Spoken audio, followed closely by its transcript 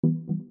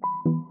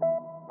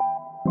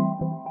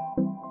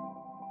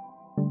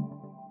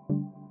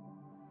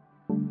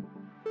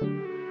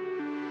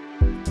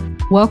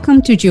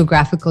Welcome to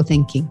Geographical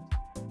Thinking.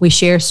 We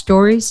share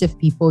stories of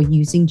people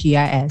using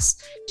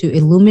GIS to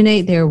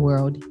illuminate their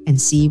world and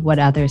see what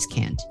others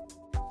can't.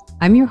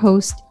 I'm your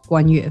host,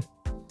 Guan Yu.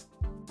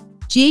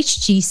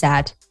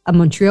 GHGSat, a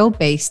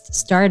Montreal-based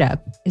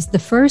startup, is the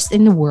first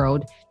in the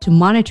world to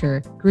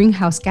monitor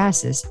greenhouse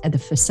gases at the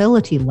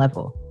facility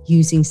level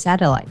using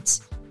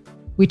satellites.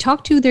 We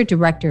talked to their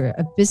director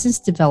of business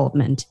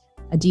development,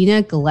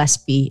 Adina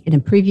Gillespie, in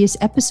a previous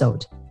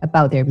episode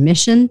about their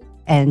mission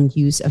and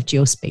use of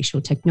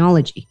geospatial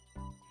technology.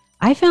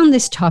 I found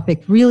this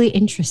topic really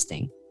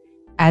interesting,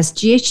 as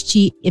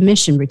GHG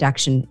emission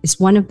reduction is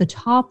one of the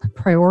top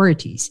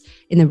priorities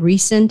in the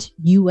recent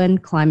UN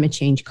Climate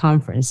Change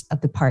Conference of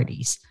the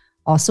Parties,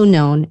 also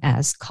known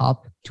as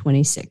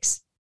COP26.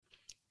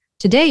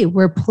 Today,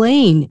 we're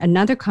playing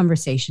another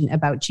conversation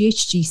about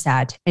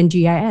GHGSat and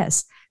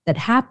GIS that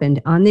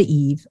happened on the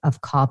eve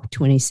of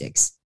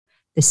COP26.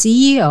 The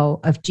CEO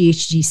of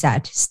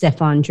GHGSat,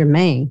 Stephane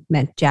Germain,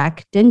 met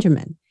Jack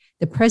Dangermond,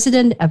 the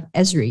president of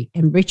Esri,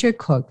 and Richard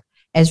Cooke,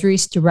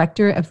 Esri's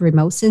director of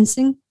remote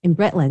sensing in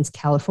Redlands,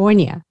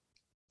 California.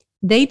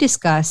 They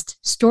discussed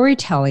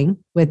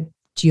storytelling with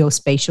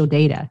geospatial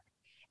data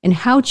and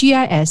how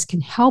GIS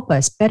can help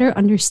us better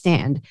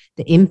understand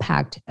the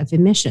impact of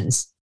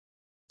emissions.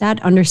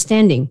 That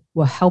understanding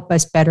will help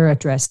us better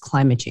address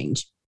climate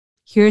change.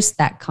 Here's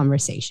that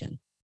conversation.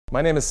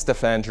 My name is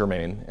Stephane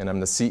Germain, and I'm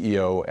the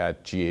CEO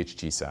at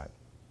GHGSat.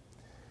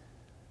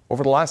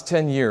 Over the last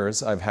 10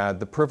 years, I've had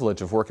the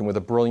privilege of working with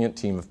a brilliant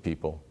team of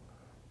people,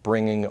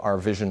 bringing our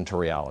vision to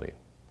reality,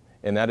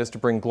 and that is to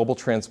bring global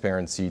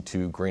transparency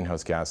to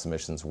greenhouse gas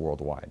emissions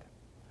worldwide.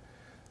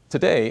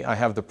 Today, I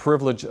have the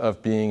privilege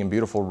of being in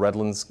beautiful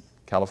Redlands,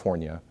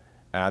 California,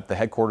 at the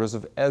headquarters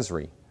of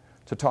Esri,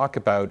 to talk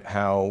about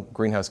how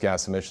greenhouse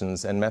gas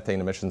emissions and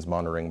methane emissions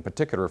monitoring in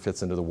particular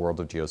fits into the world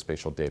of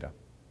geospatial data.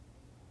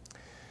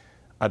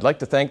 I'd like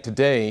to thank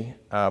today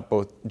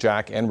both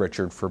Jack and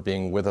Richard for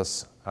being with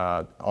us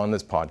on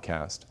this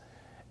podcast.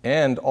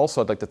 And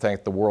also I'd like to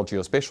thank the World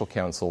Geospatial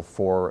Council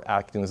for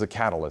acting as a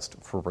catalyst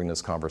for bringing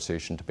this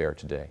conversation to bear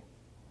today.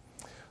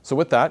 So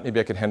with that, maybe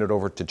I could hand it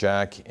over to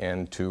Jack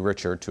and to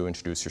Richard to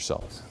introduce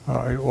yourselves. All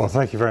right. Well,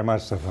 thank you very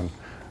much, Stephane.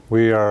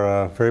 We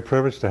are very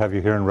privileged to have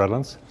you here in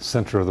Redlands,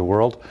 center of the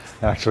world,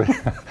 actually,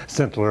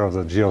 center of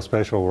the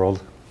geospatial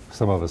world,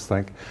 some of us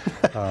think.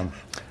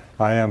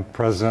 I am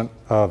president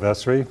of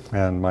Esri,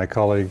 and my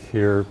colleague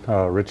here,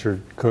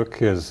 Richard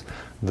Cooke, is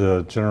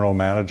the general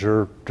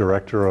manager,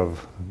 director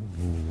of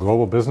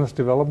global business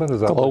development.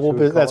 Is that global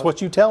business? That's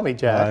what you tell me,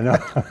 Jack.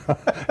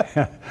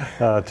 I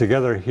know.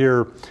 Together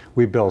here,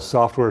 we build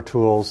software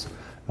tools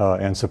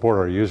and support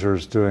our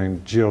users doing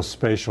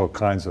geospatial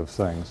kinds of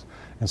things.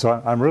 And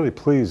so I'm really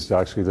pleased,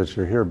 actually, that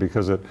you're here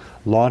because it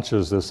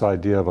launches this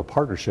idea of a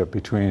partnership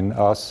between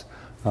us,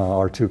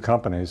 our two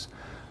companies.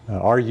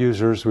 Our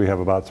users, we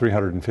have about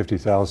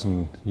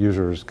 350,000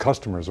 users,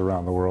 customers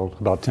around the world,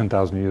 about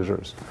 10,000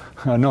 users.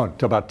 No,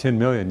 about 10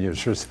 million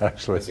users,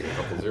 actually. Missing a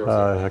couple of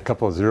zeros. A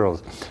couple of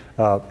zeros.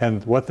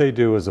 And what they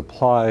do is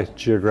apply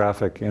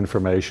geographic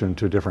information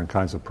to different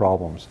kinds of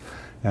problems.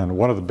 And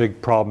one of the big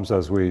problems,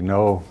 as we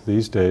know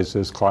these days,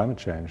 is climate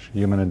change,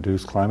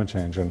 human-induced climate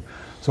change. And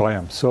so I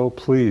am so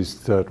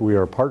pleased that we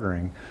are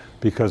partnering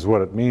because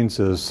what it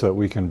means is that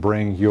we can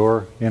bring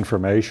your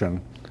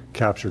information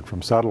captured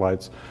from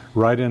satellites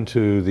right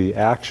into the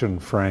action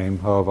frame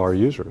of our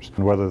users.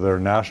 And whether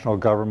they're national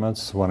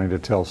governments wanting to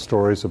tell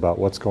stories about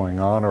what's going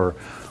on or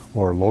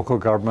local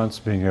governments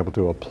being able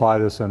to apply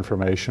this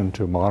information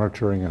to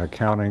monitoring and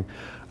accounting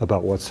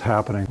about what's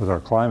happening with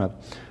our climate,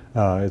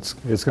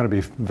 it's going to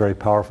be very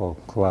powerful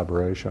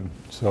collaboration.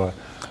 So.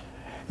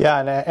 Yeah,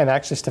 and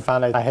actually,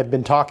 Stephane, I had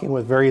been talking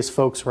with various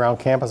folks around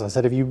campus. I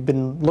said, have you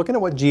been looking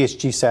at what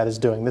GHGSat is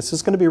doing? This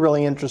is going to be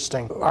really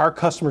interesting. Our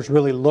customers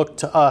really look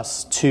to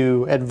us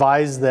to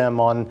advise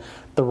them on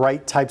the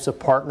right types of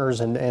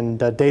partners and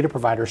data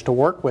providers to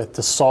work with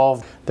to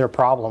solve their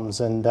problems.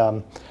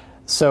 And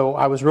so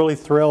I was really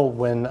thrilled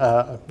when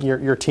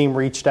your team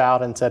reached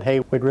out and said, hey,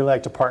 we'd really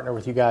like to partner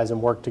with you guys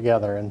and work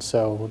together. And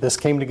so this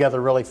came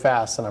together really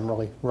fast, and I'm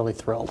really, really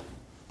thrilled.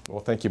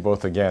 Well, thank you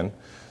both again.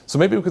 So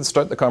maybe we could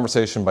start the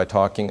conversation by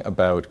talking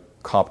about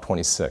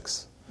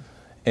COP26.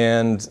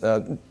 And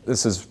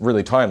this is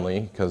really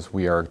timely because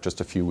we are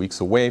just a few weeks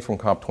away from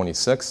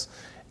COP26.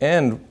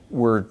 And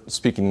we're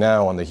speaking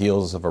now on the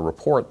heels of a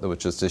report that was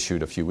just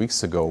issued a few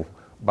weeks ago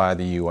by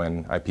the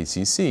UN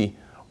IPCC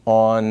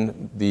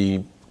on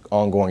the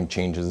ongoing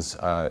changes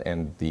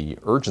and the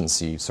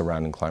urgency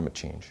surrounding climate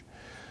change.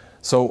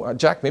 So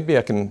Jack, maybe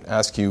I can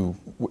ask you,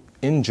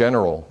 in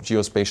general,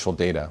 geospatial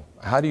data,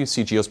 how do you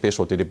see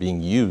geospatial data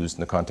being used in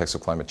the context of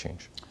climate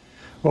change?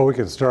 Well, we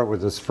can start with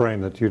this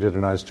frame that you did a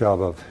nice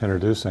job of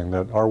introducing,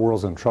 that our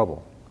world's in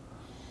trouble.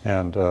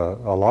 And a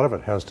lot of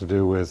it has to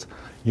do with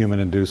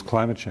human-induced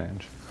climate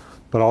change,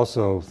 but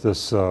also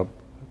this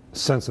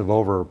sense of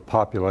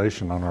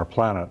overpopulation on our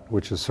planet,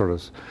 which is sort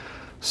of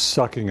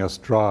sucking us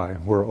dry.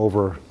 We're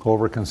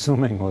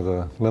over-consuming with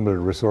the limited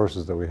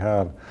resources that we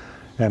have.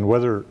 And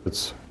whether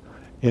it's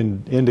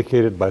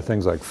indicated by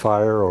things like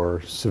fire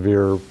or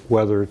severe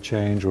weather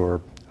change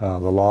or the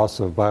loss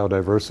of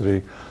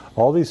biodiversity.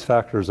 All these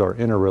factors are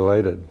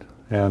interrelated,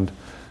 and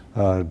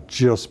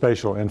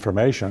geospatial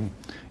information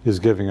is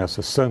giving us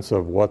a sense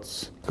of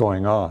what's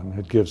going on.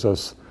 It gives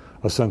us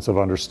a sense of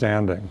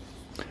understanding.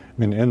 I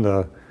mean, in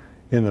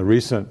the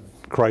recent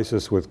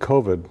crisis with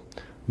COVID,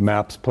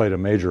 maps played a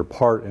major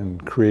part in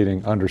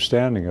creating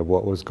understanding of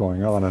what was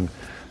going on,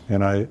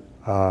 and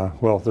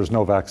well, there's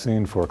no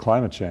vaccine for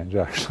climate change,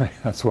 actually.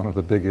 That's one of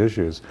the big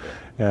issues.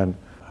 And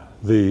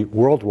the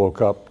world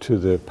woke up to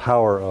the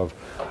power of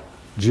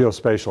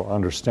geospatial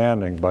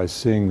understanding by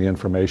seeing the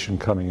information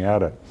coming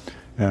at it.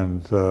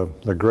 And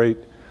the great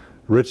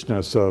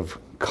richness of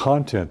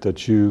content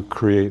that you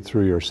create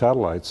through your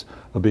satellites,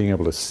 of being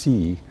able to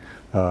see,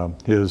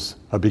 is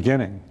a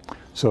beginning.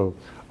 So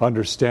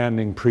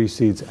understanding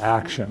precedes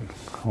action,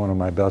 one of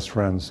my best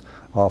friends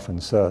often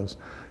says.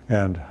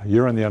 And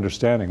you're in the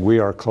understanding. We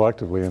are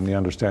collectively in the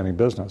understanding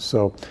business.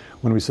 So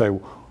when we say,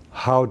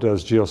 how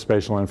does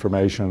geospatial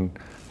information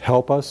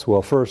help us?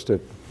 Well, first,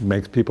 it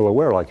makes people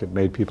aware, like it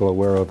made people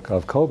aware of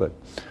COVID.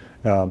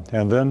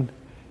 And then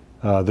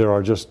there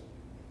are just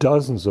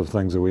dozens of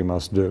things that we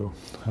must do.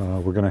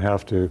 We're going to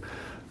have to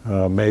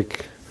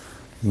make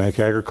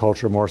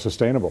agriculture more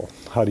sustainable.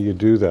 How do you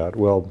do that?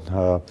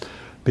 Well,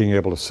 being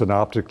able to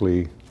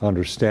synoptically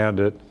understand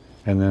it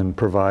and then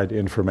provide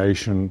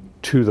information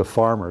to the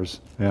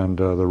farmers and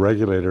the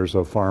regulators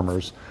of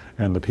farmers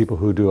and the people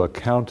who do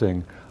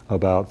accounting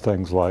about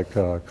things like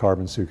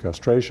carbon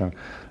sequestration.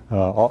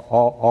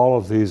 All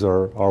of these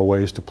are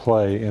ways to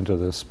play into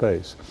this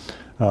space.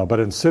 But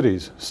in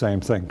cities,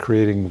 same thing,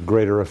 creating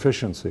greater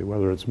efficiency,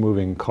 whether it's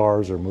moving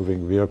cars or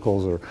moving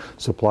vehicles or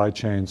supply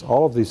chains.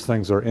 All of these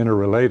things are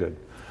interrelated.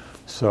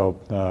 So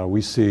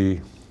we see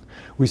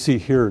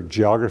here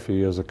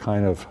geography as a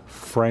kind of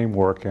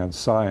framework and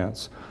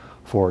science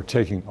for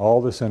taking all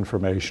this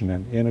information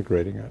and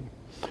integrating it,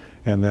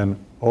 and then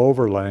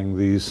overlaying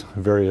these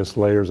various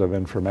layers of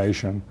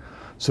information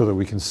so that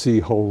we can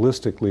see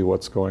holistically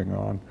what's going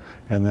on,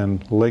 and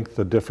then link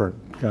the different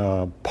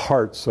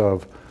parts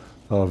of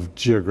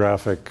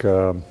geographic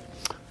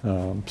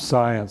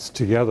science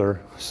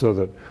together so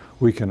that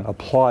we can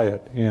apply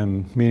it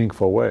in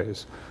meaningful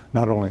ways.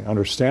 Not only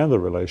understand the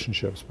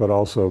relationships, but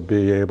also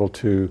be able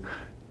to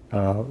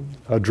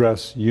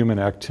address human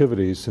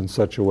activities in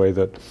such a way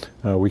that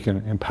we can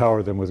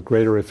empower them with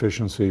greater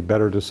efficiency,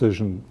 better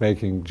decision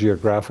making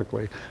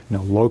geographically,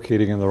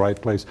 locating in the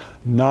right place,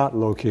 not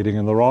locating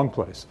in the wrong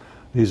place.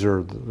 These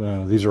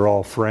are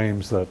all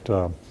frames that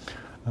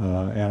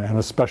and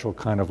a special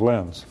kind of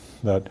lens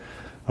that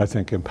I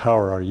think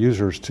empower our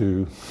users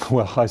to,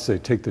 well, I say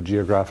take the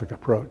geographic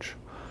approach.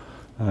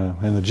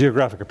 And the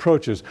geographic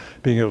approach is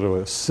being able to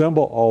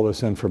assemble all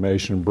this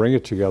information, bring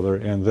it together,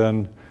 and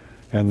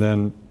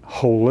then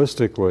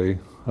holistically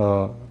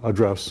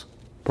address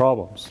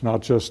problems,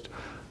 not just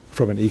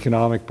from an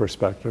economic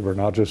perspective, or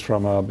not just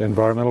from an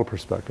environmental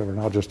perspective, or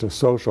not just a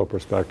social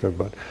perspective,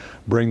 but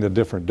bring the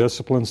different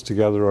disciplines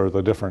together, or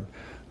the different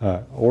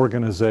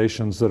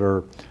organizations that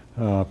are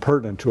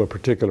pertinent to a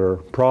particular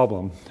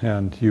problem,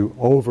 and you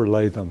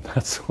overlay them.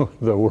 That's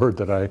the word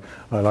that I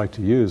like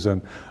to use.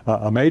 And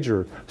a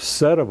major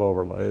set of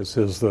overlays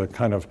is the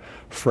kind of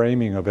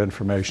framing of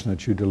information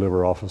that you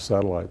deliver off of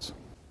satellites.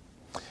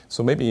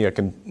 So maybe I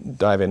can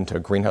dive into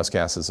greenhouse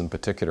gases in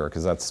particular,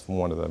 because that's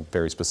one of the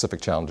very specific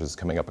challenges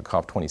coming up at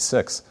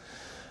COP26.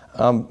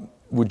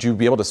 Would you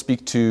be able to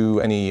speak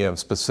to any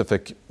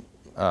specific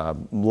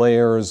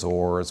layers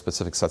or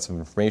specific sets of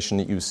information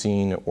that you've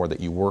seen or that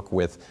you work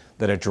with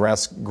that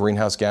address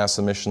greenhouse gas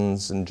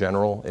emissions in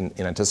general in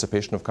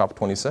anticipation of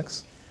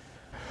COP26?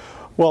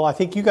 Well, I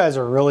think you guys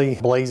are really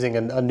blazing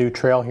a new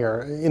trail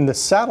here. In the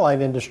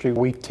satellite industry,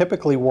 we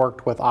typically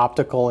worked with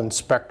optical and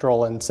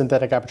spectral and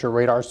synthetic aperture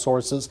radar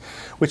sources,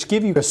 which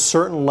give you a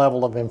certain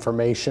level of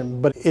information,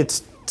 but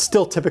it's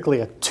still typically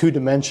a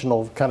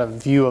two-dimensional kind of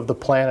view of the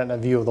planet and a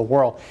view of the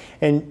world.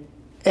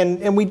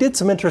 And we did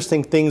some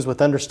interesting things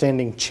with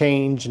understanding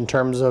change in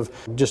terms of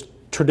just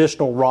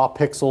traditional raw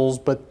pixels,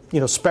 but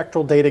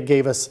spectral data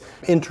gave us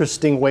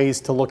interesting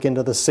ways to look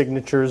into the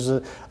signatures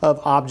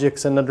of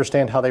objects and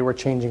understand how they were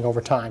changing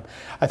over time.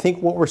 I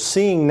think what we're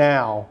seeing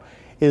now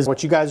is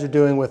what you guys are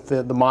doing with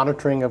the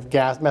monitoring of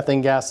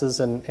methane gases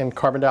and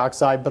carbon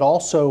dioxide, but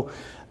also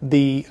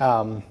the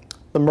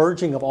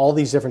merging of all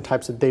these different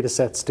types of data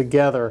sets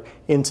together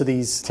into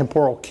these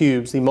temporal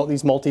cubes,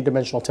 these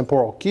multi-dimensional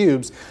temporal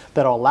cubes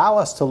that allow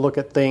us to look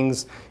at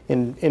things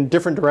in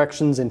different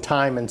directions in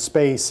time and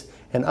space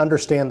and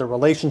understand the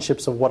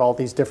relationships of what all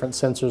these different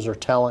sensors are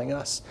telling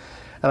us.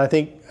 And I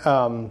think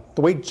the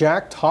way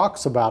Jack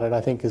talks about it, I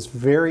think, is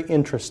very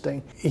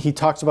interesting. He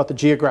talks about the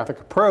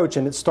geographic approach,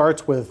 and it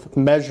starts with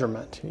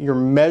measurement. You're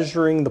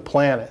measuring the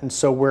planet, and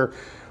so we're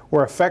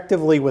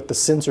effectively, with the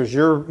sensors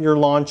you're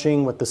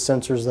launching, with the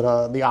sensors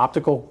that the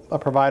optical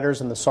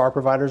providers and the SAR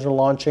providers are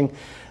launching,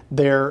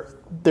 they're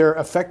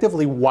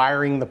effectively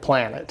wiring the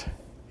planet.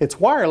 It's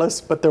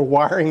wireless, but they're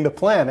wiring the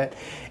planet.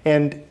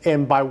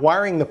 And by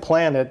wiring the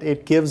planet,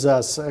 it gives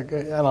us,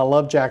 and I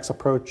love Jack's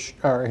approach,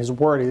 or his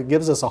word, it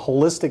gives us a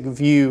holistic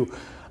view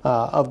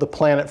of the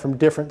planet from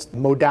different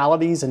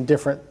modalities and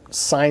different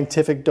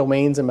scientific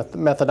domains and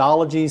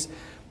methodologies.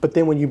 But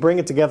then when you bring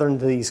it together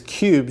into these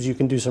cubes, you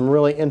can do some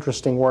really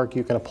interesting work.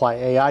 You can apply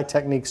AI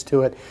techniques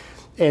to it.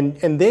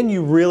 And then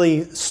you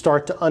really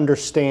start to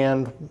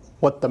understand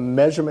what the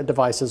measurement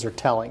devices are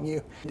telling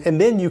you. And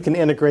then you can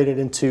integrate it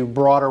into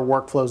broader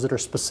workflows that are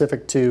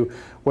specific to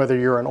whether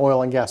you're an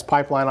oil and gas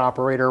pipeline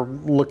operator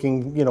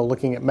looking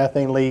at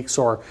methane leaks,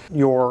 or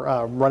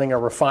you're running a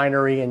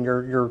refinery and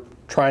you're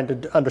trying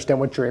to understand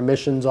what your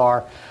emissions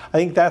are. I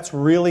think that's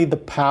really the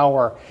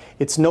power.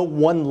 It's no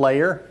one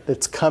layer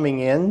that's coming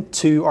in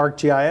to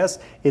ArcGIS.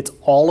 It's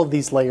all of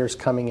these layers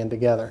coming in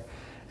together.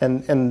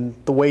 And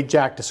the way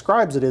Jack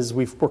describes it is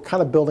we're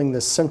kind of building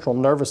this central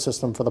nervous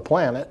system for the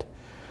planet.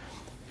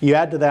 You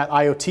add to that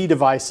IoT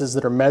devices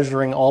that are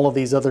measuring all of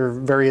these other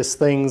various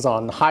things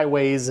on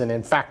highways and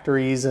in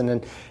factories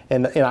and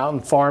out in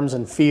farms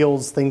and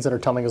fields, things that are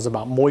telling us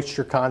about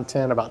moisture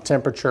content, about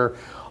temperature.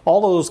 All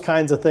those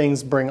kinds of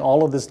things bring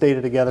all of this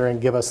data together and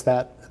give us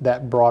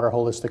that broader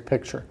holistic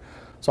picture.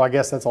 So I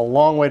guess that's a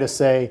long way to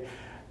say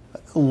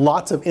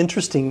lots of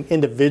interesting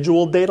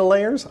individual data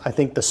layers. I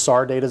think the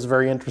SAR data is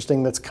very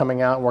interesting that's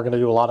coming out, and we're going to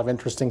do a lot of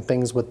interesting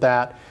things with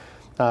that.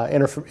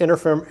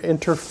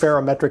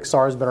 Interferometric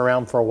SAR has been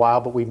around for a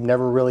while, but we've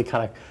never really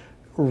kind of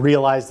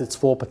realized its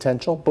full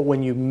potential. But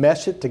when you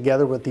mesh it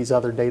together with these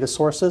other data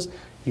sources,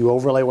 you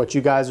overlay what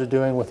you guys are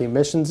doing with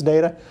emissions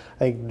data, I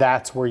think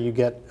that's where you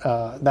get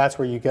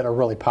a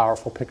really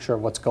powerful picture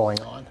of what's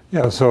going on.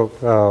 Yeah,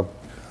 so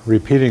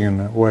repeating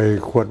in a way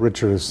what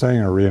Richard is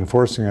saying or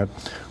reinforcing it,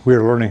 we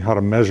are learning how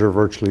to measure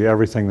virtually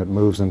everything that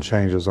moves and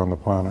changes on the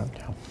planet.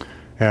 Yeah.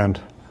 And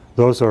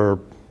those are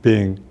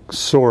being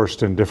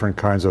sourced in different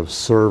kinds of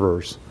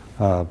servers,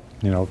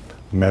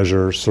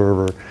 measure,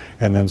 server,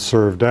 and then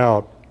served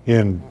out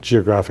in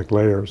geographic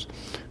layers.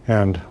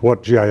 And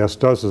what GIS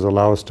does is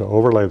allow us to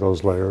overlay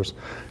those layers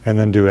and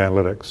then do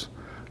analytics.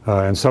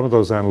 And some of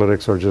those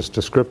analytics are just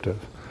descriptive,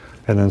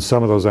 and then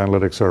some of those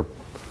analytics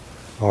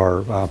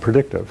are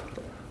predictive.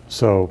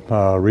 So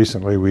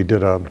recently we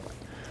did a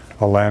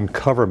land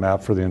cover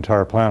map for the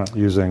entire planet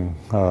using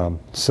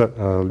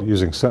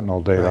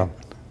Sentinel data. Right.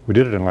 We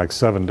did it in like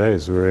 7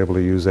 days. We were able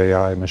to use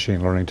AI,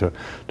 machine learning, to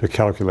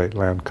calculate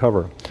land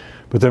cover.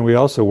 But then we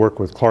also work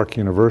with Clark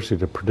University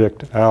to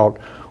predict out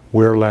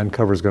where land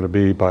cover is going to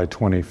be by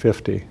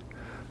 2050.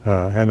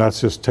 And that's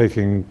just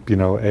taking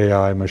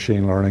AI,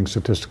 machine learning,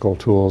 statistical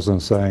tools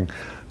and saying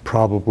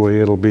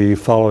probably it'll be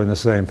following the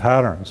same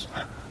patterns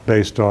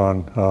based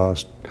on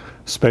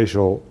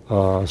spatial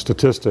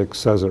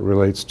statistics as it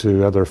relates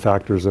to other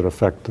factors that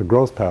affect the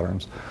growth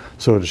patterns.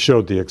 So it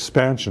showed the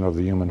expansion of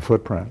the human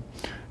footprint.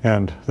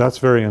 And that's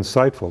very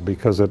insightful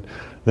because it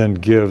then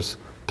gives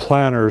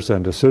planners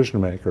and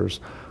decision makers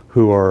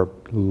who are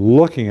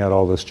looking at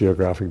all this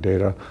geographic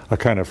data a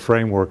kind of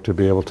framework to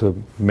be able to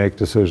make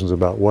decisions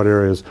about what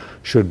areas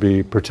should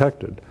be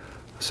protected.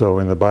 So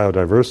in the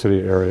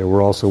biodiversity area,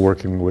 we're also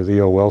working with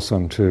E.O.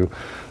 Wilson to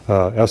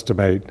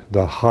estimate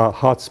the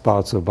hot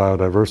spots of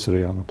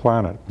biodiversity on the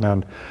planet.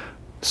 And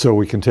so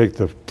we can take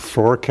the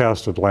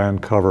forecasted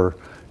land cover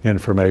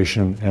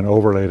information and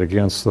overlay it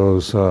against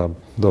those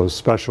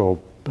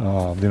special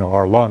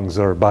our lungs,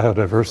 our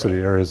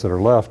biodiversity areas that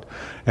are left,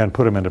 and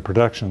put them into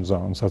protection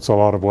zones. That's a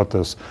lot of what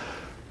this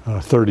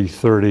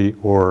 30-30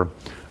 or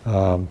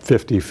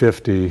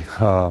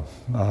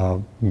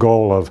 50-50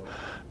 goal of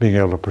being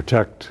able to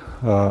protect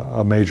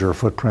a major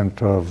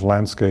footprint of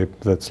landscape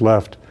that's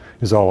left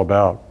is all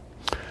about.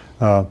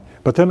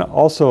 But then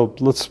also,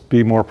 let's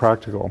be more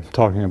practical,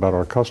 talking about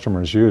our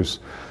customers' use.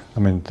 I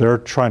mean, they're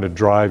trying to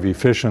drive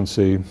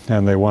efficiency,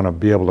 and they want to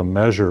be able to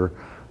measure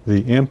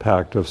the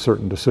impact of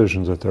certain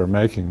decisions that they're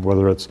making,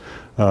 whether it's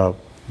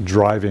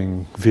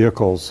driving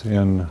vehicles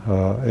in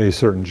a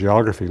certain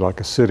geography, like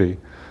a city,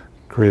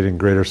 creating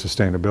greater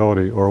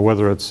sustainability, or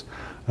whether it's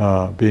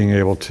being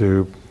able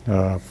to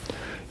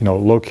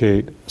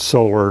locate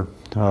solar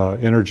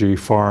energy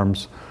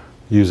farms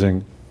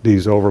using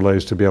these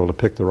overlays to be able to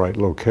pick the right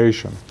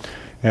location.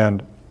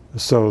 And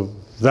so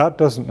that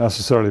doesn't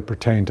necessarily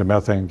pertain to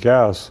methane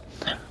gas,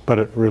 but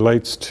it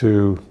relates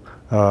to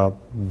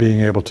being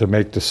able to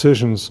make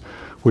decisions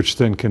which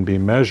then can be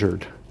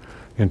measured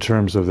in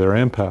terms of their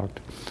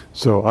impact.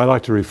 So I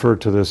like to refer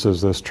to this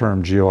as this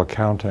term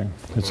geoaccounting.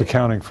 It's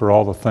accounting for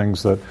all the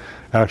things that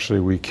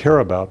actually we care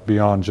about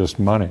beyond just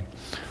money.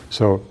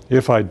 So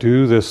if I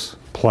do this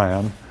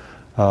plan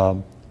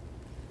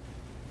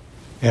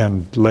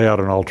and lay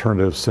out an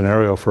alternative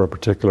scenario for a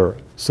particular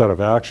set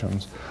of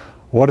actions,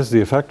 what is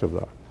the effect of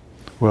that?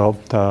 Well,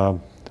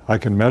 I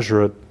can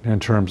measure it in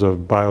terms of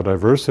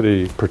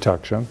biodiversity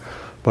protection,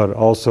 but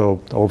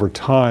also over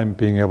time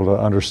being able to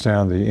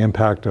understand the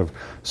impact of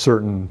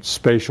certain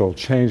spatial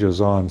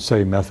changes on,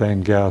 say,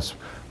 methane gas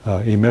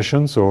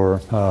emissions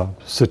or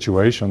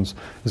situations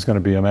is going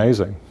to be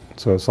amazing.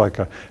 So it's like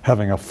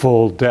having a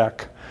full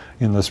deck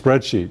in the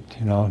spreadsheet,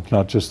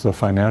 not just the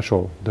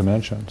financial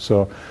dimension.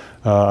 So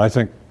I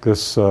think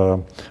this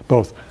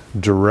both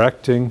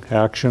directing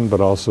action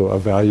but also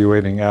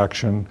evaluating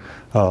action,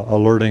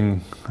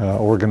 alerting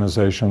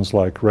organizations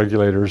like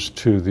regulators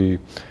to the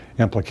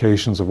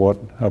implications of what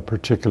a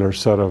particular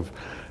set of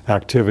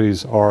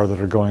activities are that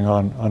are going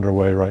on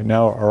underway right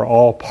now are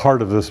all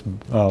part of this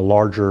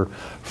larger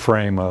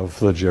frame of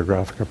the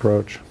geographic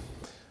approach.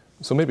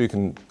 So maybe you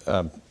can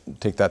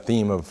take that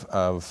theme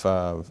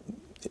of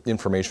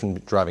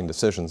information driving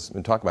decisions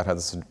and talk about how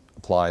this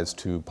applies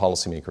to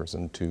policymakers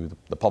and to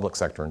the public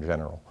sector in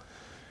general.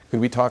 Could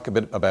we talk a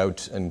bit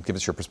about and give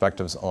us your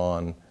perspectives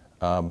on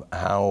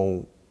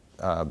how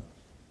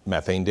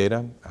methane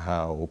data,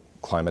 how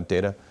climate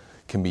data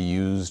can be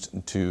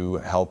used to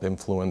help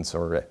influence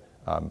or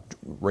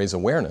raise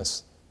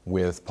awareness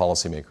with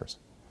policymakers?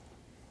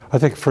 I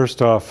think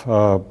first off,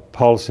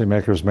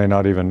 policymakers may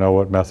not even know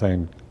what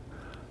methane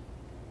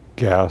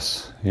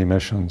gas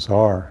emissions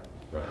are.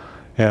 Right.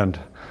 And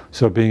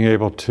so being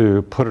able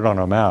to put it on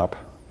a map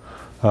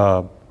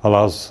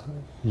allows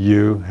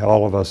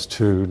all of us,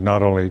 to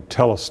not only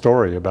tell a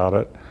story about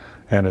it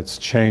and its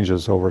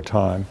changes over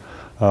time,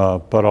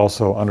 but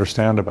also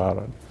understand about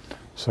it.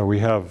 So we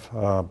have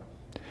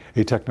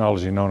a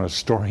technology known as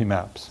story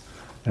maps.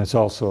 And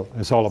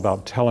it's all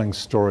about telling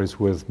stories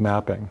with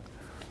mapping.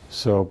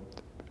 So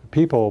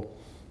people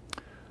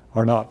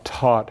are not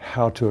taught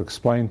how to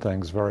explain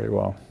things very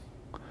well,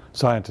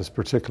 scientists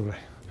particularly.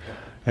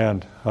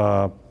 And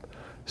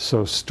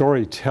so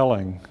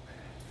storytelling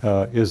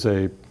is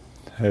a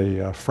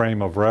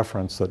frame of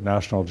reference that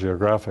National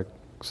Geographic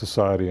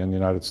Society in the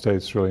United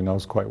States really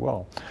knows quite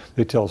well.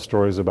 They tell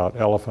stories about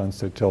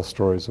elephants, they tell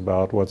stories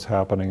about what's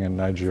happening in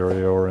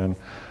Nigeria or in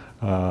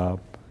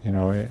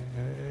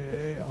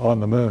on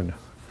the moon.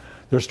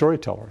 They're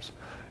storytellers,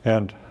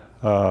 and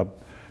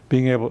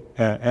being able,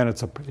 and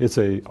it's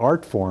a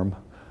art form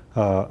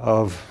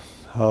of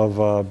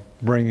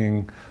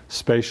bringing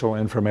spatial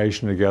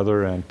information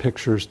together and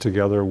pictures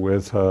together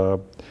with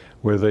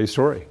a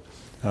story.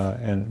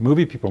 And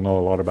movie people know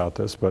a lot about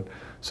this, but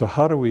so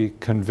how do we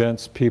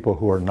convince people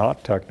who are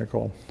not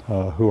technical,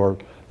 who are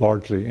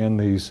largely in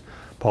these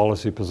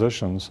policy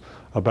positions,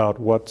 about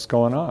what's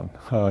going on?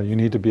 You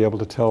need to be able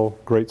to tell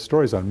great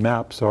stories, and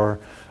maps are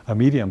a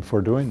medium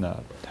for doing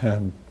that.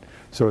 And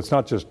so it's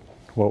not just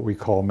what we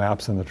call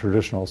maps in the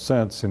traditional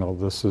sense,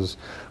 this is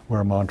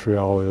where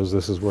Montreal is,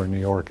 this is where New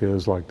York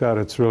is, like that.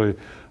 It's really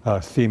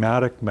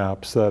thematic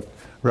maps that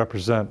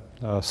represent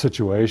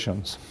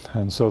situations.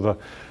 And so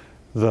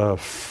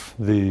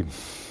the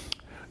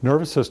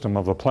nervous system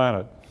of the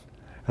planet,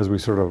 as we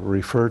sort of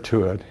refer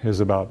to it,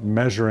 is about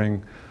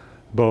measuring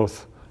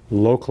both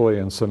locally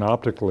and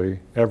synoptically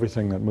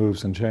everything that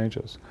moves and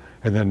changes,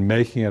 and then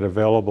making it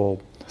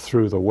available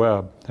through the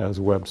web as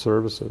web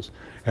services.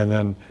 And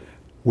then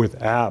with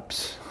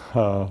apps,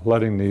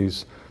 letting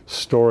these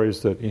stories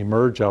that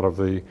emerge out of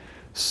the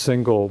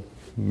single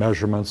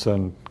measurements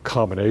and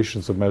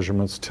combinations of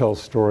measurements tell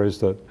stories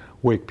that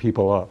wake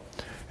people up.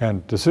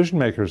 And decision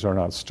makers are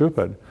not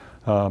stupid,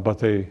 but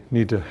they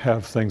need to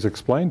have things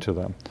explained to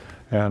them.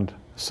 And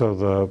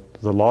so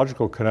the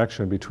logical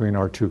connection between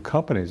our two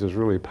companies is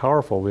really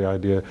powerful. The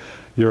idea,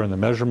 you're in the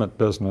measurement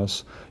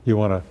business, you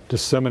want to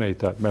disseminate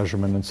that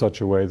measurement in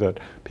such a way that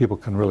people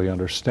can really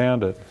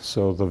understand it.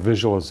 So the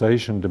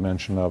visualization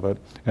dimension of it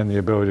and the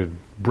ability to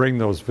bring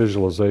those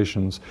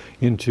visualizations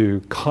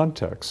into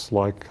context,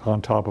 like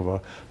on top of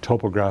a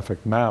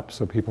topographic map,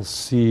 so people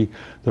see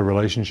the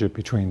relationship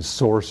between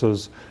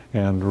sources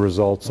and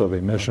results of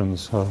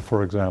emissions,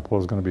 for example,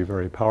 is going to be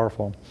very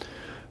powerful.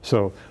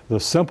 So the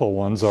simple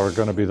ones are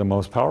going to be the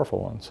most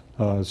powerful ones.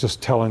 It's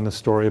just telling the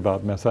story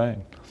about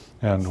methane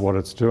and what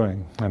it's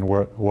doing and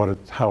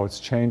how it's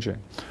changing.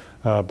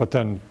 But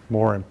then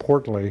more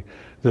importantly,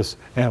 this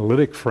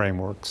analytic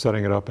framework,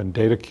 setting it up in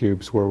data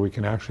cubes where we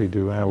can actually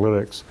do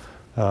analytics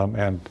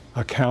and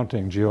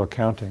accounting,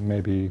 geoaccounting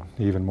may be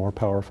even more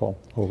powerful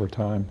over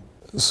time.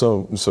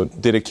 So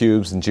data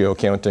cubes and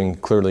geoaccounting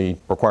clearly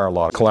require a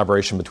lot of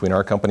collaboration between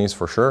our companies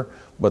for sure,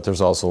 but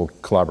there's also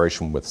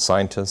collaboration with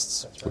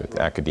scientists, with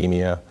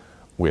academia,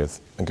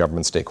 with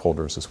government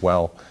stakeholders as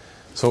well.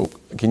 So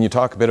can you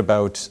talk a bit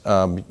about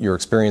your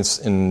experience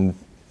in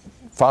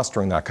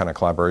fostering that kind of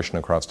collaboration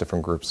across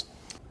different groups?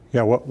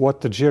 Yeah,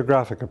 what the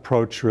geographic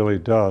approach really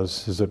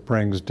does is it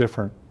brings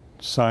different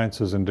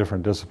sciences and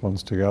different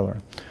disciplines together.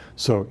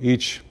 So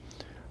each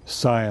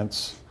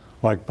science,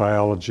 like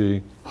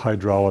biology,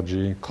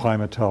 hydrology,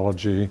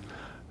 climatology,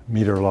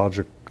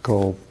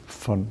 meteorological,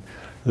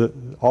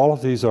 all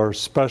of these are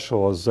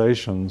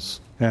specializations,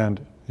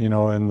 and in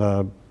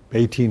the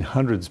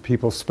 1800s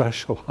people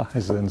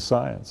specialized in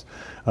science,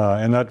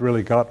 and that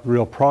really got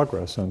real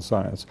progress in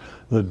science.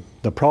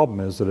 The problem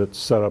is that it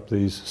set up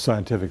these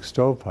scientific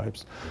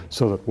stovepipes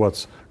so that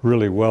what's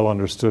really well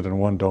understood in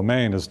one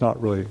domain is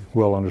not really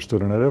well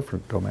understood in a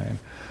different domain.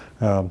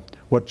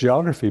 What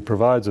geography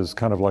provides is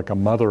kind of like a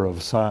mother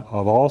of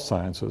all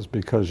sciences,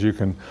 because you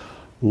can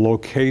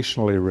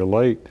locationally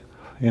relate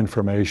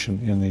information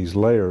in these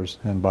layers,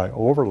 and by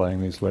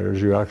overlaying these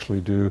layers, you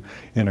actually do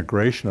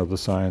integration of the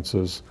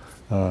sciences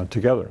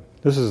together.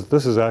 This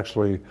is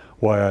actually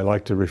why I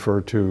like to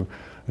refer to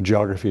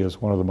geography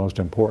as one of the most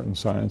important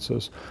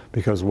sciences,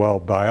 because while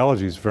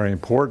biology is very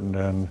important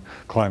and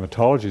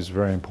climatology is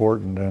very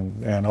important,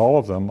 and all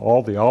of them,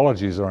 all the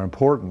ologies are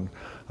important,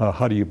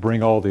 how do you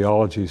bring all the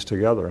ologies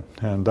together?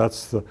 And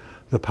that's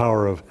the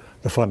power of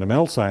the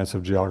fundamental science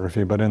of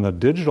geography. But in the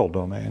digital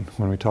domain,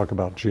 when we talk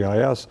about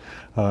GIS,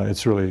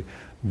 it's really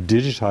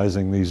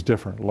digitizing these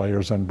different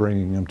layers and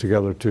bringing them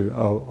together to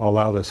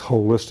allow this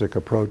holistic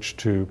approach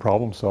to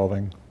problem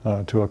solving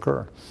to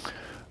occur.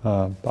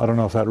 I don't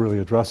know if that really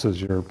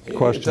addresses your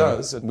question. It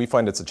does. We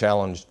find it's a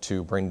challenge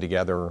to bring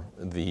together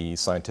the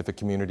scientific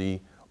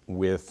community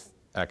with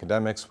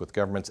academics, with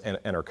governments,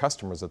 and our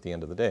customers at the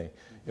end of the day.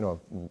 You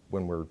know,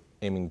 when we're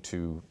aiming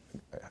to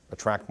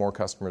attract more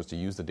customers to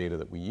use the data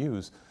that we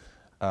use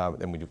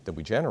and that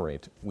we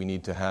generate, we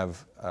need to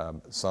have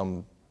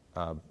some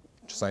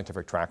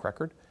scientific track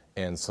record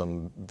and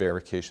some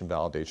verification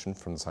validation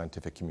from the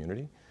scientific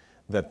community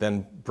that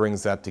then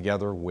brings that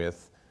together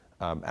with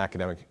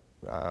academic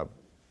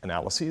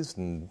analyses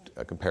and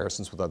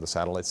comparisons with other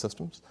satellite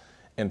systems,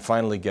 and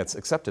finally gets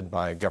accepted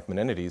by government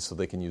entities so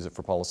they can use it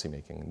for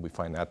policymaking. And we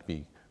find that to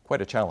be quite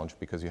a challenge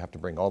because you have to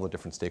bring all the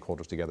different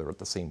stakeholders together at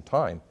the same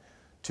time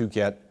to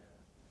get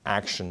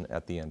action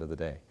at the end of the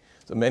day.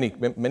 So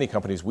many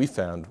companies we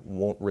found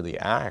won't really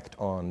act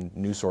on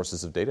new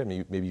sources of data.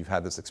 Maybe you've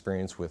had this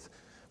experience with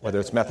whether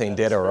it's methane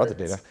data or other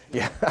data.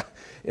 Yeah,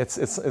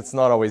 it's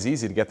not always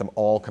easy to get them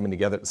all coming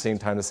together at the same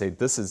time to say,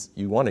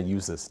 you want to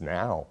use this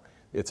now.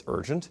 It's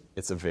urgent,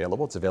 it's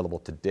available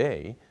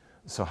today.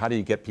 So how do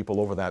you get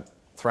people over that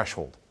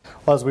threshold?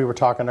 Well, as we were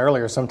talking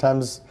earlier,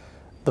 sometimes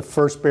the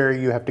first barrier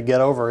you have to get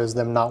over is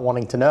them not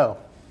wanting to know,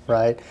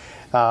 right?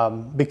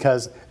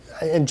 Because,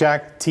 and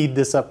Jack teed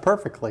this up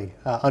perfectly,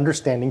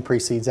 understanding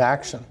precedes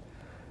action.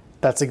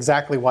 That's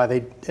exactly why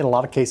in a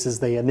lot of cases,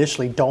 they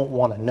initially don't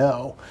want to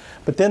know.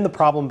 But then the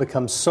problem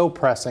becomes so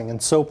pressing and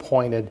so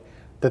pointed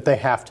that they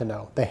have to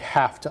know, they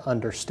have to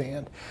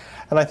understand.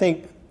 And I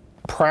think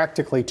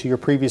practically, to your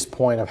previous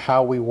point of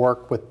how we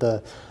work with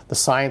the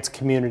science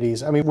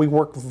communities, I mean, we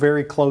work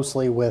very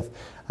closely with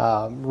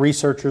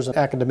researchers and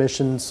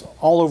academicians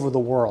all over the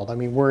world. I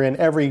mean, we're in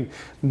every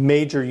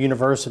major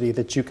university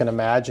that you can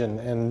imagine.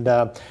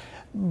 And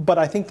but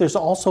I think there's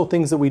also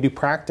things that we do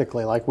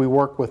practically, like we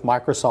work with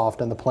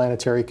Microsoft and the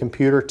Planetary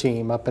Computer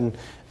team up in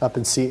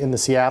the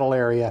Seattle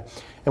area,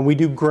 and we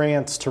do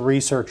grants to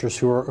researchers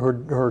who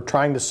are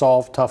trying to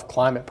solve tough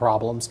climate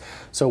problems.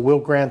 So we'll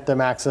grant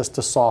them access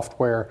to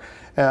software.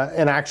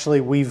 And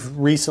actually, we've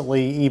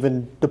recently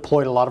even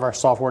deployed a lot of our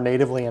software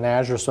natively in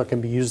Azure so it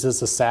can be used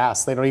as a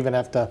SaaS. They don't even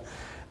have to,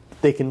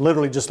 they can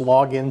literally just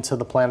log into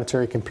the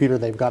Planetary Computer.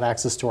 They've got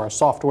access to our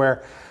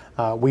software.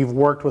 We've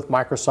worked with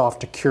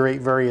Microsoft to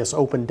curate various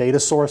open data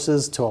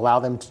sources to allow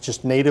them to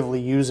just natively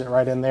use it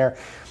right in there.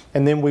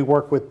 And then we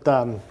work with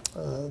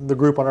the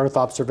group on Earth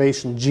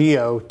Observation,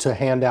 GEO, to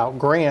hand out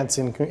grants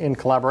in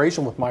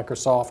collaboration with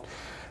Microsoft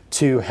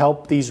to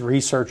help these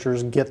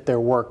researchers get their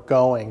work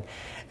going.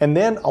 And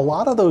then a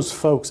lot of those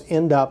folks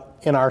end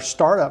up in our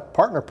startup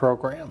partner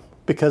program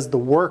because the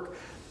work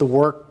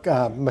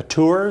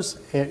matures,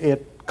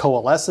 it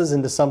coalesces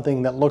into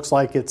something that looks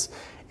like it's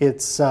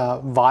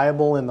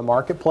viable in the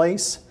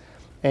marketplace,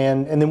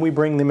 and then we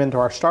bring them into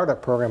our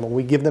startup program and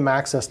we give them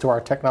access to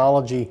our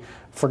technology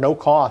for no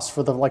cost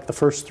for the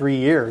first 3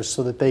 years,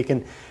 so that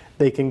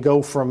they can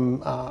go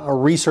from a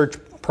research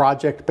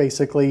project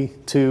basically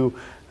to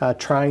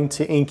trying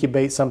to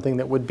incubate something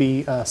that would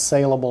be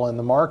saleable in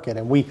the market.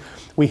 And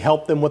we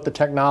help them with the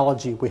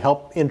technology. We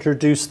help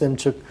introduce them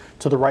to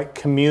the right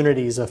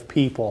communities of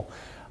people.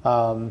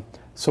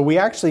 So we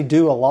actually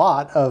do a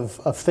lot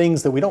of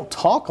things that we don't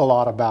talk a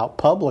lot about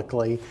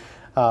publicly,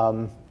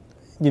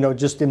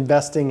 just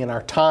investing in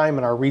our time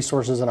and our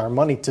resources and our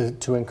money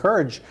to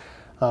encourage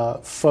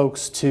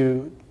folks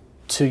to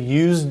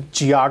use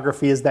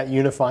geography as that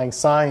unifying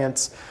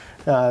science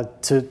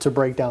to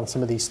break down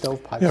some of these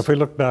stovepipes. Yeah, if we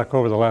look back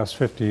over the last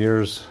 50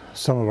 years,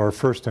 some of our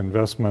first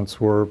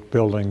investments were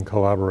building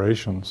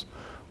collaborations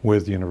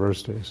with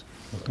universities.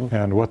 Mm-hmm.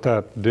 And what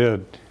that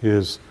did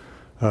is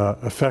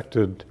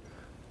affected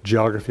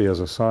geography as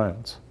a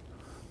science.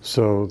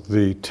 So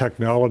the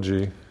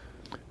technology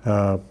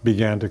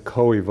began to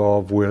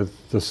co-evolve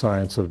with the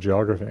science of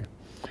geography.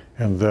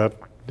 And that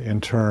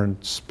in turn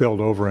spilled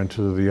over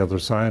into the other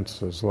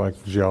sciences like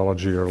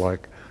geology or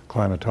like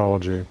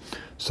climatology.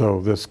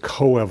 So this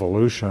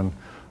co-evolution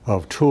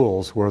of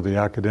tools where the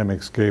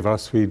academics gave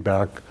us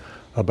feedback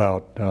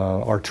about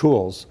our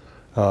tools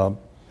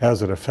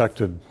as it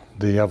affected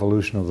the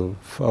evolution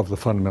of the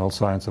fundamental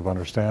science of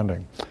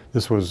understanding.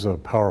 This was a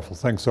powerful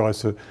thing. So I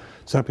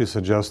simply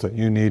suggest that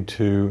you need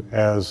to,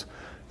 as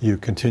you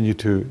continue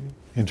to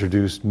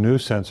introduce new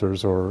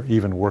sensors or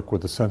even work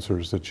with the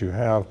sensors that you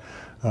have,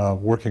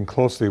 working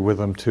closely with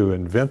them to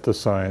invent the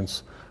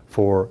science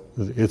for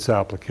its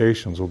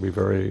applications will be a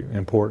very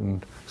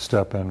important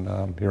step in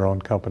your own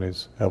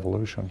company's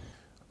evolution.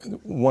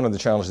 One of the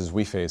challenges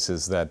we face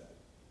is that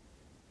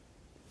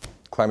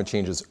climate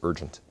change is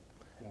urgent.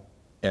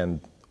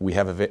 And we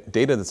have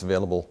data that's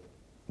available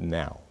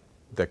now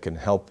that can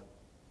help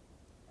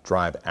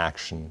drive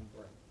action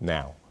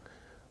now.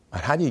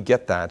 How do you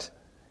get that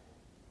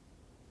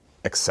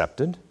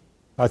accepted?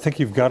 I think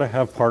you've got to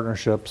have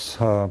partnerships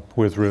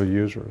with real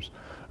users.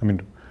 I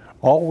mean,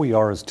 all we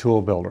are is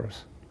tool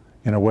builders.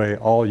 In a way,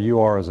 all you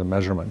are is a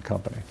measurement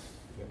company.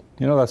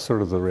 You know, that's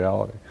sort of the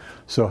reality.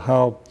 So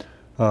how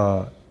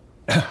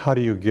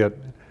do you get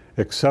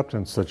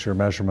acceptance that your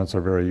measurements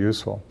are very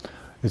useful?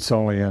 It's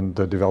only in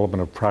the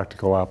development of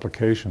practical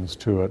applications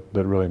to it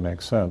that really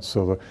makes sense.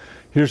 So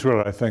here's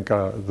what I think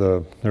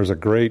there's a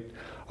great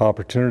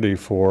opportunity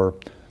for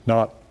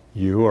not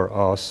you or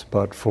us,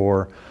 but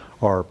for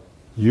our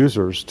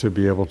users to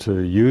be able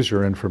to use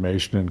your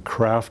information in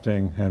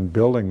crafting and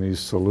building these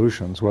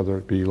solutions, whether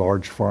it be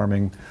large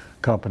farming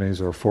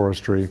companies or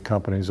forestry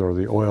companies or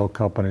the oil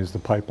companies, the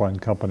pipeline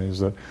companies,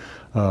 that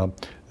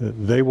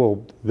they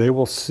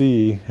will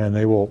see and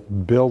they will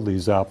build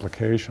these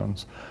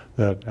applications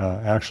that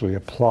actually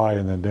apply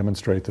and then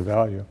demonstrate the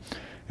value.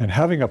 And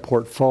having a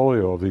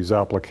portfolio of these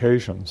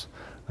applications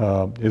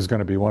is going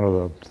to be one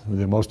of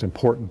the most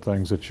important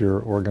things that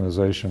your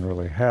organization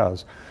really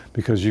has,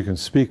 because you can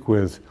speak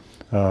with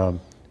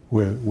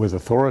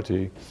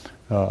authority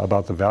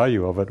about the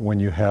value of it when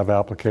you have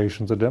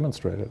applications that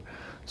demonstrate it.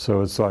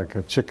 So it's like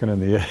a chicken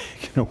and the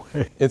egg in a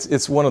way.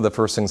 It's one of the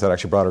first things that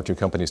actually brought our two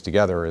companies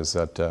together, is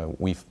that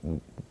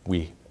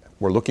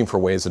we're looking for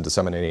ways of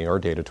disseminating our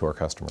data to our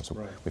customers.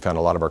 Right. We found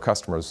a lot of our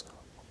customers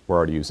were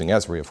already using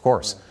Esri, of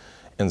course. Right.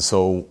 And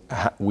so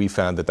we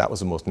found that was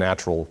the most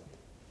natural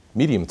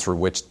medium through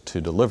which to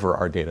deliver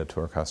our data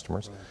to our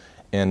customers. Right.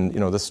 And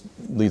this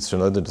leads to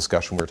another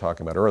discussion we were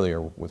talking about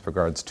earlier with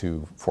regards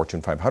to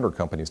Fortune 500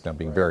 companies now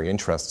being very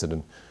interested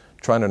in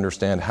trying to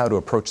understand how to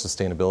approach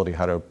sustainability,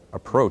 how to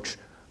approach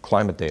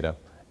climate data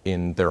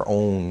in their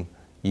own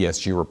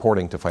ESG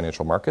reporting to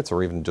financial markets,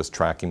 or even just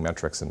tracking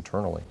metrics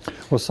internally.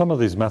 Well, some of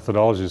these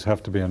methodologies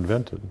have to be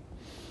invented.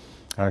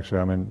 Actually,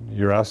 I mean,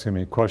 you're asking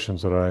me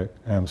questions that I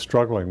am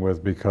struggling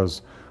with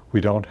because we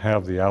don't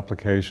have the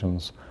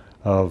applications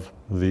of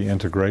the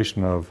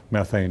integration of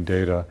methane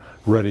data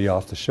ready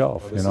off the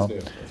shelf,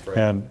 Right.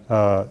 And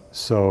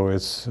so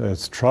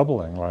it's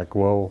troubling. Like,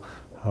 well,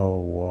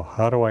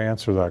 how do I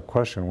answer that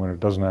question when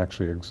it doesn't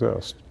actually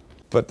exist?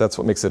 But that's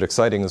what makes it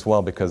exciting as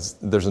well, because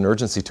there's an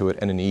urgency to it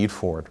and a need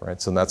for it,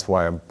 right? So that's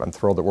why I'm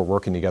thrilled that we're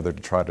working together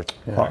to try to.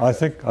 Yeah. I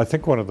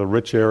think one of the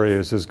rich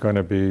areas is going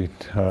to be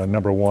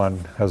number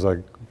one, as I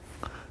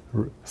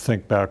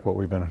think back what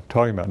we've been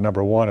talking about.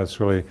 Number one, it's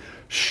really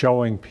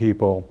showing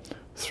people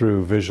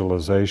through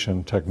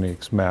visualization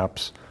techniques,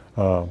 maps,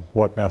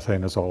 what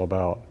methane is all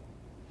about,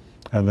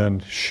 and then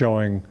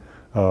showing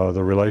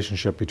the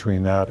relationship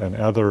between that and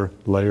other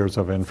layers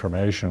of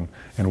information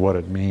and what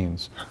it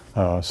means.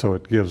 So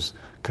it gives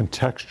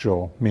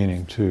contextual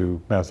meaning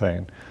to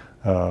methane.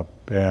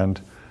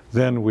 And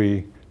then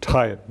we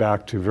tie it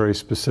back to very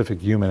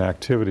specific human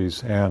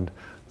activities and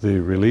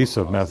the release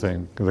of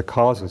methane, the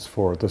causes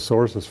for it, the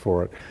sources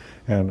for it.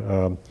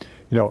 And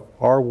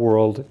our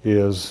world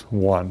is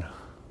one.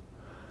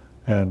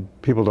 And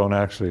people don't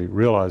actually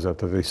realize that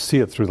they see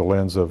it through the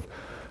lens of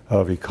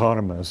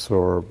economists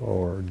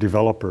or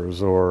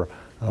developers or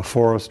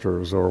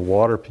foresters or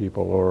water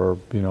people or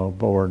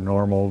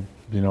normal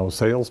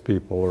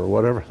salespeople or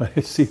whatever.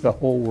 They see the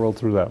whole world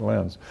through that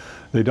lens.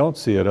 They don't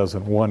see it as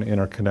one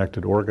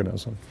interconnected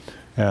organism.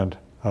 And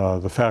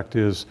the fact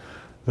is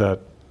that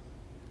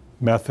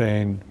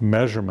methane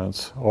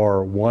measurements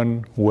are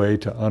one way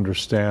to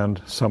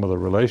understand some of the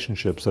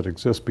relationships that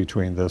exist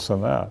between this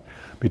and that,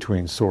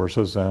 between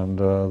sources and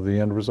the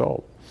end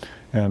result.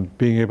 And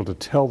being able to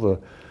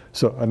tell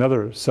so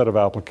another set of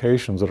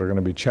applications that are going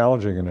to be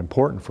challenging and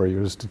important for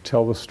you is to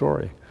tell the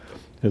story.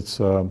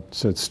 It's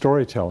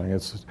storytelling.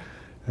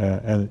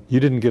 And you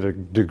didn't get a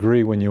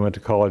degree when you went to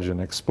college in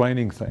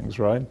explaining things,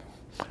 right?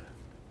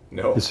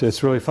 No.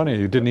 It's really funny.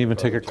 You didn't even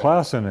take a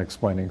class in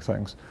explaining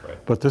things.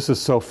 Right. But this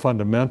is so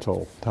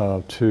fundamental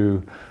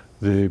to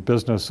the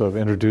business of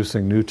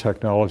introducing new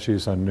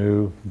technologies and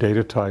new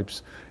data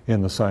types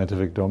in the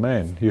scientific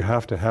domain. You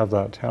have to have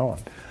that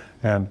talent.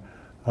 And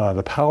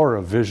the power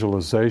of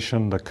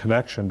visualization, the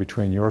connection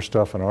between your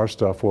stuff and our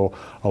stuff, will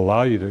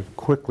allow you to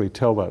quickly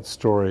tell that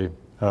story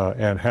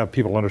and have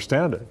people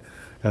understand it.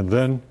 And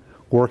then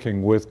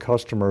working with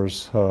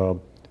customers,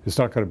 it's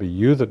not going to be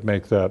you that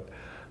make that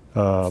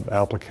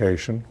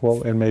application.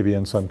 Well, and maybe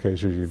in some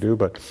cases you do,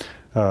 but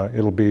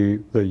it'll be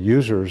the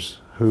users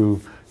who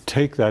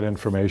take that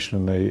information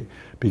and they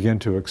begin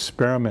to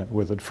experiment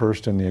with it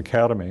first in the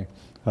academy,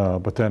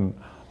 but then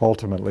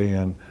ultimately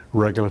in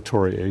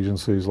regulatory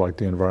agencies like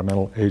the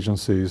environmental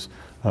agencies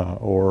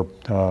or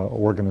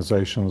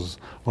organizations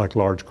like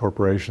large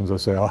corporations that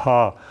say,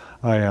 aha,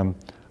 I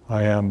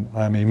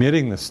I'm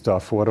emitting this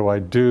stuff. What do I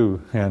do?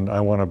 And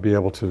I want to be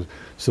able to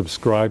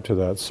subscribe to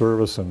that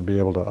service and be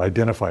able to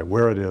identify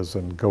where it is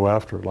and go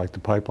after it, like the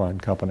pipeline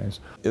companies.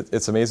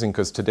 It's amazing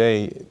because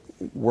today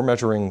we're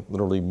measuring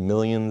literally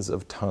millions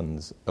of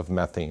tons of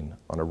methane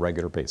on a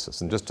regular basis.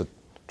 And just to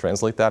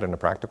translate that into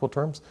practical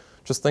terms,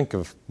 just think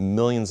of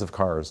millions of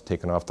cars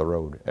taken off the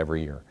road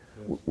every year.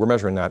 We're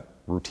measuring that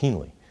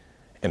routinely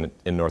in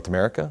North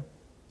America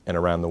and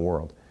around the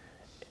world.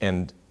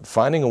 And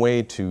finding a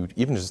way to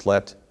even just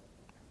let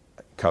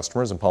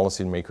customers and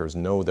policymakers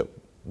know that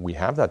we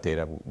have that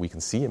data, we can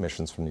see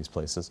emissions from these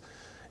places,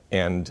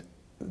 and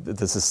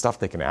this is stuff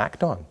they can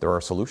act on. There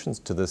are solutions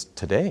to this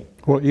today.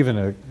 Well,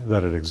 even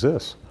that it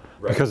exists,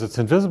 because it's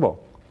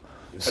invisible.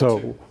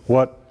 So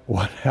what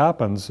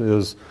happens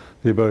is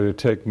the ability to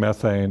take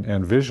methane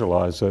and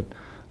visualize it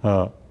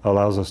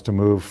allows us to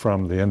move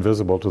from the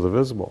invisible to the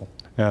visible.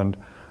 And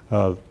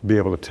be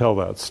able to tell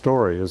that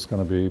story is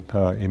going to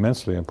be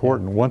immensely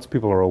important. Once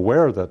people are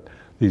aware that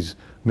these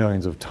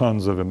millions of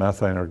tons of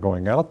methane are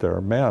going out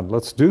there, man,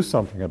 let's do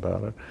something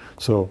about it.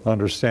 So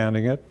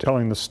understanding it,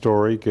 telling the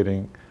story,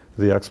 getting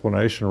the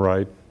explanation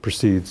right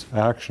precedes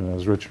action,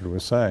 as Richard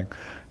was saying.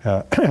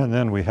 And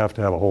then we have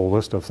to have a whole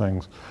list of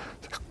things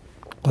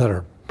that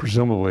are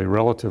presumably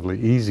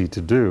relatively easy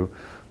to do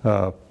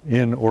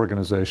in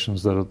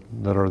organizations that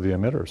are the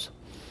emitters.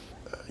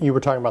 You were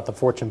talking about the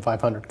Fortune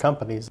 500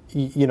 companies.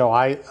 You know,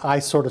 I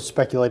sort of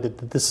speculated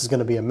that this is going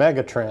to be a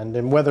mega trend,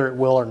 and whether it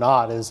will or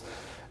not is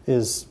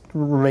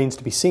remains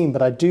to be seen.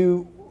 But I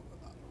do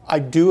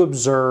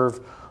observe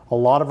a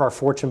lot of our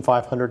Fortune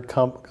 500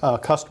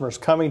 customers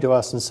coming to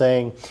us and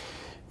saying,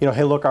 you know,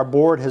 hey, look, our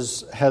board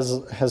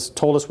has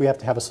told us we have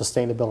to have a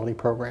sustainability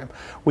program.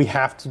 We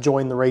have to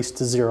join the race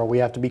to zero. We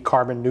have to be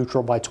carbon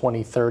neutral by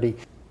 2030.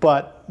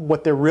 But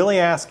what they're really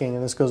asking,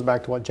 and this goes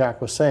back to what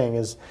Jack was saying,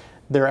 is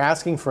they're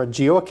asking for a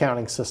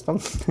geo-accounting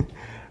system,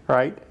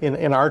 right,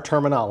 in our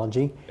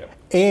terminology, yep.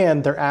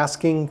 And they're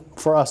asking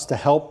for us to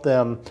help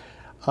them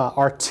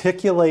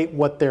articulate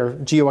what their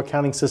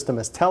geo-accounting system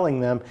is telling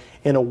them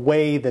in a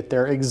way that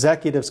their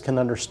executives can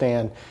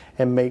understand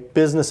and make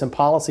business and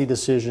policy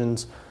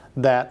decisions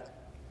that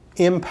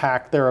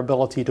impact their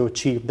ability to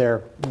achieve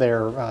their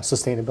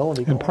sustainability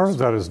goals. And part of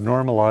that is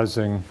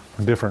normalizing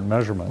different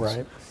measurements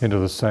right. into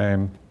the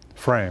same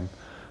frame.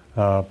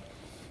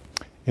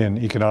 In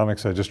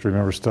economics, I just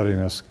remember studying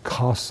this,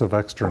 costs of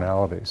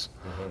externalities.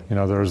 Mm-hmm. You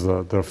know, there's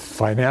the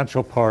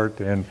financial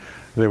part, and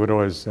they would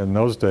always, in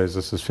those days,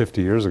 this is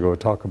 50 years ago,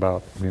 talk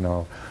about, you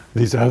know,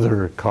 these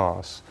other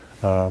costs.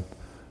 That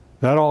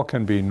all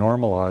can be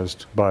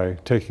normalized by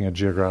taking a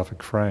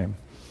geographic frame.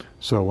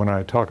 So when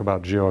I talk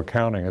about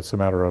geo-accounting, it's a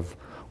matter of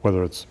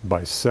whether it's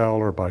by cell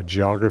or by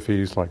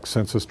geographies like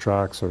census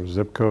tracts or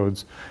zip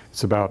codes.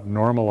 It's about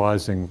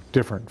normalizing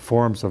different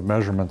forms of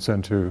measurements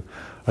into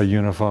a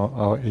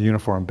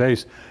uniform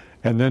base,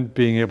 and then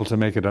being able to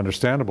make it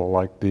understandable,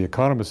 like the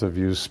economists have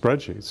used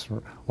spreadsheets.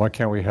 Why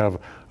can't we have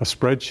a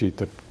spreadsheet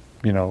that,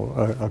 you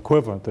know,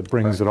 equivalent that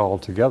brings right. it all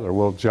together?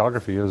 Well,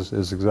 geography is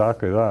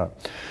exactly that.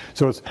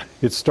 So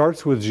it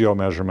starts with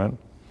geomeasurement.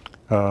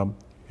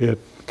 It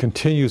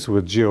continues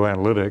with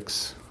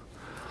geoanalytics.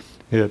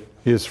 It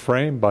is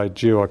framed by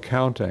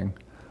geoaccounting,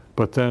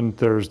 but then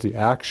there's the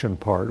action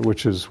part,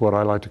 which is what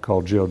I like to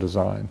call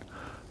geodesign,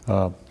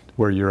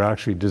 where you're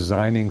actually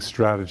designing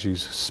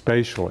strategies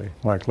spatially,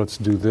 like let's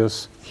do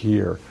this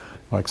here,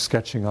 like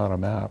sketching on a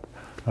map.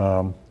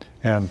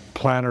 And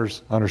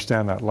planners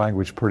understand that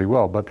language pretty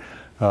well, but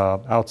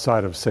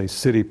outside of, say,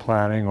 city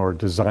planning or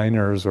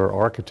designers or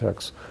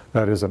architects,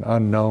 that is an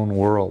unknown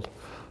world.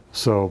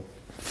 So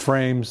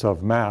frames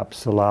of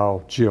maps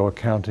allow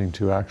geoaccounting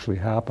to actually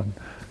happen.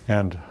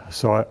 And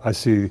so I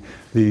see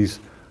these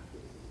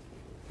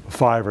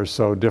 5 or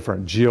so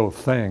different geo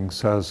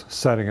things as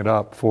setting it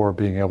up for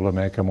being able to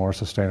make a more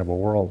sustainable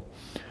world.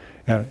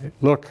 And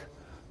look,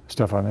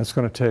 Stephane, it's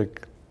going to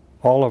take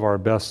all of our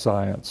best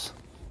science.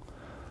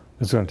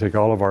 It's going to take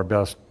all of our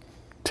best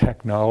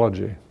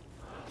technology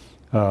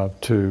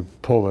to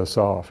pull this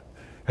off.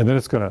 And then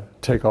it's going to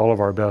take all of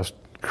our best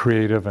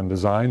creative and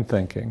design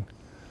thinking.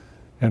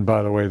 And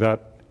by the way,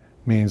 that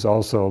means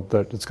also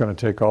that it's going to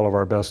take all of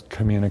our best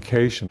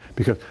communication,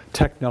 because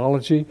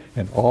technology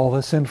and all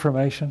this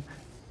information,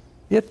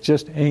 it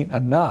just ain't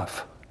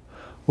enough.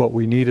 What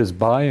we need is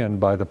buy-in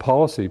by the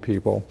policy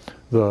people,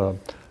 the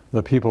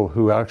people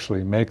who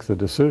actually make the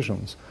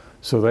decisions.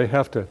 So they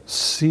have to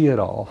see it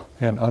all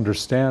and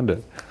understand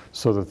it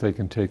so that they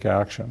can take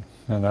action.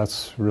 And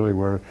that's really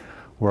where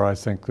I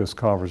think this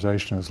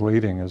conversation is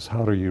leading, is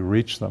how do you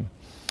reach them?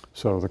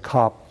 So the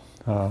COP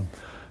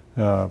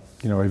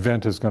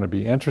event is going to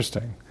be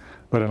interesting,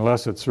 but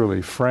unless it's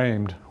really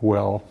framed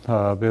well,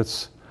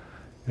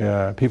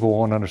 people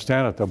won't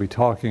understand it. They'll be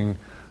talking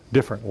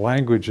different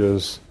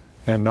languages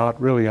and not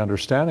really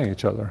understanding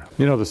each other.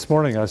 You know, this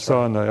morning I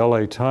saw in the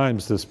LA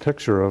Times this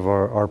picture of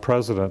our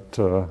president.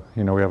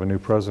 We have a new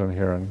president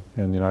here in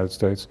the United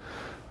States,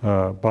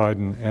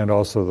 Biden, and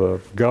also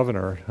the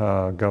governor,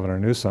 Governor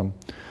Newsom,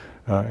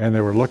 and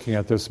they were looking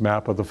at this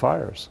map of the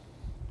fires.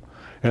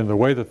 And the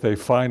way that they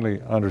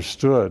finally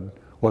understood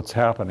what's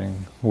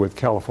happening with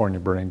California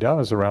burning down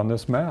is around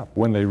this map.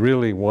 When they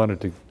really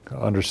wanted to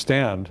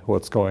understand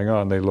what's going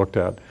on, they looked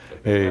at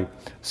a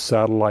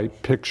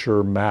satellite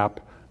picture map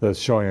that's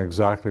showing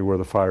exactly where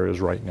the fire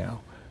is right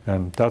now.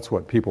 And that's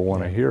what people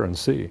want to hear and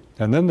see.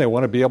 And then they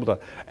want to be able to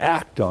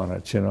act on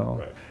it, you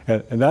know.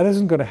 Right. And that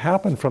isn't going to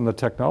happen from the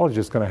technology.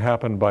 It's going to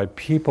happen by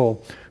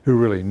people who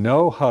really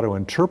know how to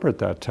interpret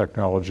that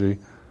technology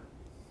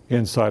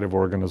inside of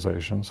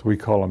organizations. We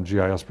call them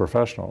GIS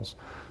professionals,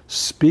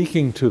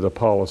 speaking to the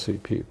policy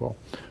people,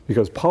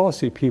 because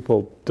policy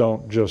people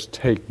don't just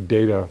take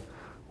data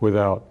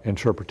without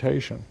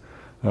interpretation.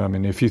 I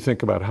mean, if you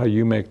think about how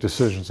you make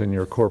decisions in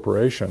your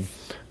corporation,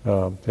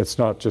 it's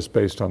not just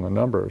based on the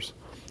numbers.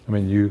 I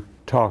mean, you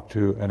talk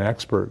to an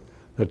expert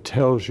that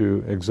tells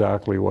you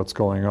exactly what's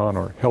going on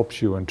or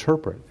helps you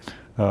interpret.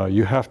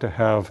 You have to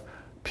have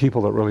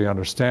people that really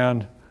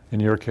understand, in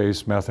your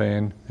case,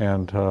 methane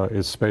and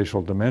its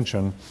spatial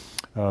dimension,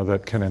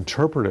 that can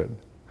interpret it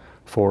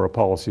for a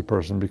policy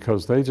person,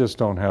 because they just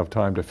don't have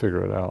time to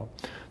figure it out.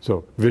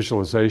 So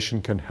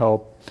visualization can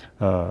help,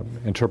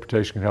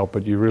 interpretation can help,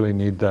 but you really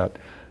need that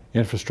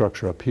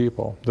infrastructure of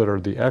people that are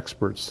the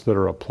experts that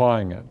are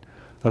applying it.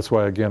 That's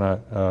why, again,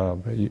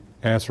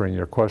 answering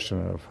your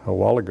question of a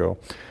while ago,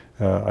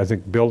 I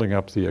think building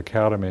up the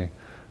academy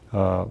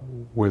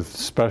with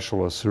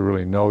specialists who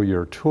really know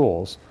your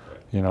tools,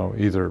 you know,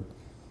 either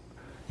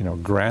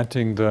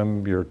granting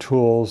them your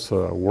tools,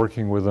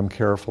 working with them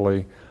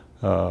carefully,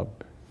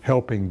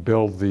 helping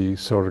build the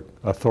sort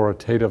of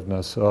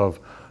authoritativeness of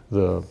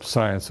the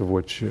science of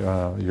which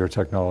your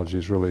technology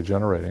is really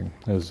generating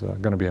is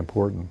going to be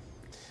important.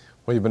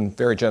 Well, you've been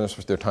very generous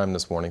with your time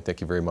this morning.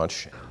 Thank you very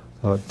much.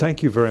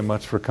 Thank you very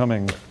much for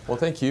coming. Well,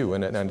 thank you,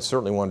 and I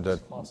certainly wanted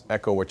to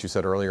echo what you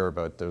said earlier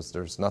about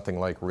there's nothing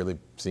like really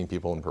seeing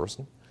people in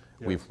person.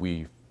 Yes.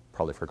 We've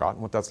probably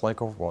forgotten what that's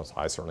like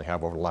I certainly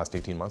have over the last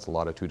 18 months, a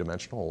lot of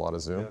two-dimensional, a lot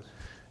of Zoom, yes.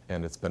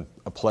 And it's been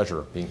a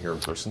pleasure being here in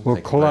person. Well,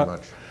 thank you very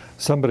much.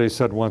 Somebody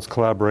said once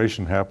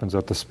collaboration happens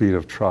at the speed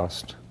of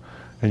trust.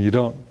 And you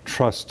don't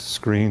trust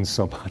screens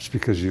so much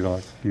because you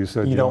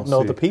don't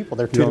know the people.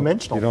 They're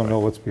two-dimensional. You don't know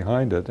what's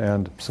behind it.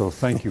 And so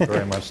thank you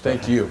very much.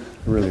 Thank you.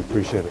 Really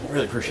appreciate it.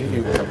 Really appreciate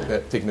you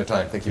taking the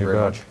time. Thank you very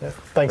much. Yeah.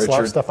 Thanks a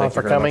lot, Stephane,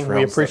 for coming.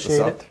 We appreciate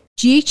it.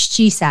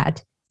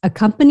 GHGSat, a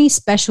company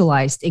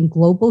specialized in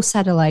global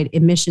satellite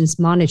emissions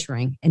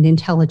monitoring and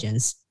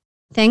intelligence.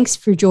 Thanks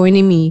for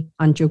joining me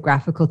on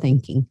Geographical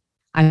Thinking.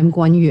 I'm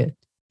Guan Yue.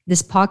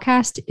 This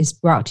podcast is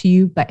brought to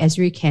you by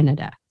Esri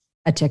Canada,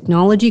 a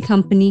technology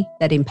company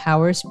that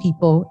empowers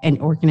people and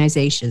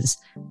organizations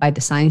by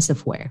the science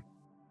of where.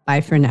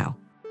 Bye for now.